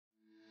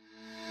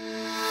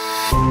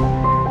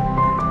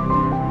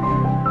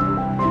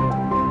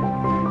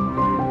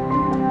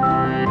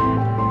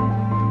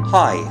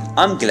Hi,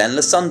 I'm Glenn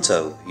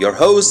Lasanto, your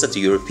host at the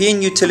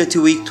European Utility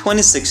Week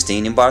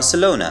 2016 in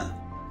Barcelona.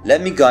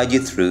 Let me guide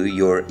you through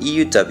your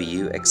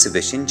EUW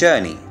exhibition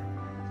journey.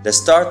 Let's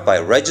start by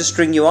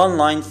registering you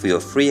online for your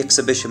free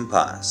exhibition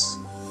pass.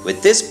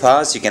 With this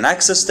pass, you can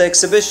access the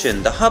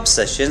exhibition, the hub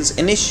sessions,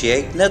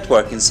 initiate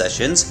networking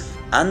sessions,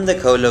 and the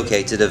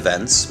co-located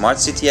events Smart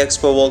City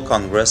Expo World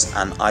Congress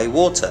and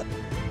iWater.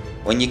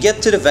 When you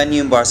get to the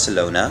venue in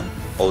Barcelona,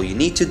 all you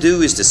need to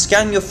do is to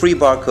scan your free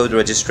barcode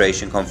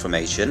registration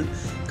confirmation,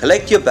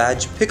 collect your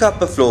badge, pick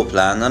up a floor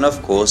plan, and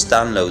of course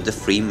download the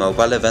free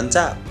mobile event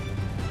app.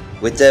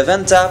 With the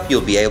event app, you'll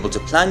be able to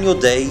plan your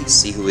day,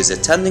 see who is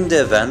attending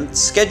the event,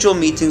 schedule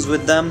meetings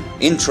with them,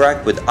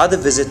 interact with other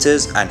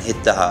visitors, and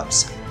hit the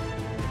hubs.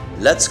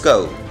 Let's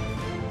go!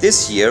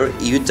 This year,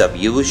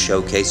 EUW will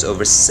showcase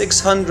over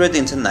 600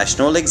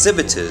 international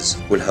exhibitors,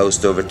 will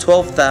host over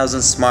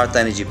 12,000 smart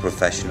energy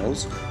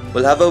professionals,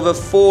 will have over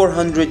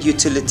 400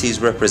 utilities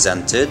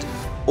represented,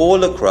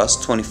 all across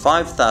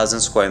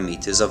 25,000 square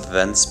meters of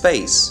event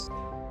space.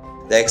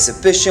 The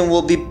exhibition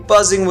will be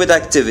buzzing with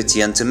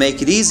activity, and to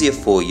make it easier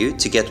for you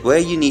to get where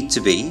you need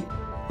to be,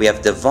 we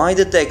have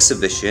divided the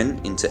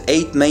exhibition into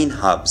 8 main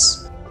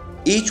hubs,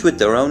 each with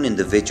their own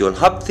individual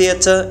hub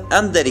theatre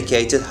and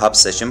dedicated hub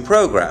session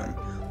program,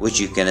 which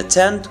you can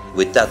attend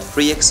with that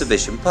free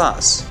exhibition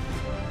pass.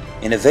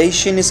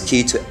 Innovation is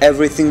key to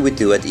everything we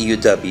do at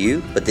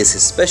EUW, but this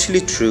is especially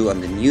true on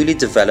the newly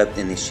developed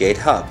Initiate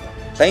Hub,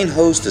 playing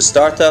host to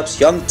startups,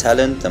 young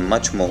talent, and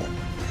much more.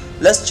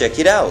 Let's check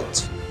it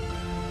out!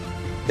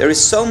 There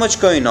is so much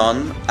going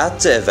on at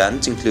the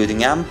event,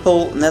 including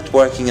ample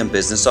networking and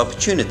business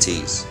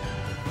opportunities.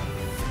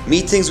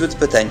 Meetings with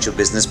potential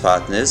business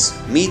partners,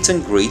 meet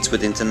and greets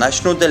with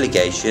international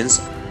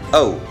delegations,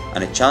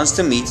 and a chance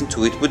to meet and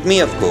tweet with me,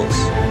 of course.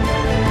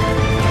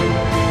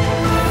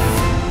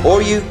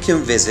 Or you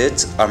can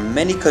visit our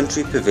many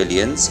country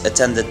pavilions,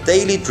 attend the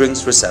daily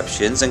drinks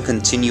receptions, and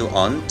continue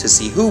on to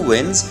see who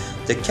wins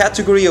the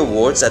category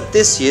awards at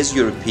this year's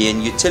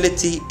European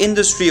Utility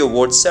Industry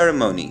Awards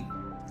ceremony.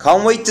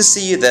 Can't wait to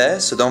see you there,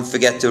 so don't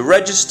forget to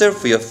register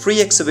for your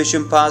free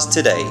exhibition pass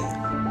today.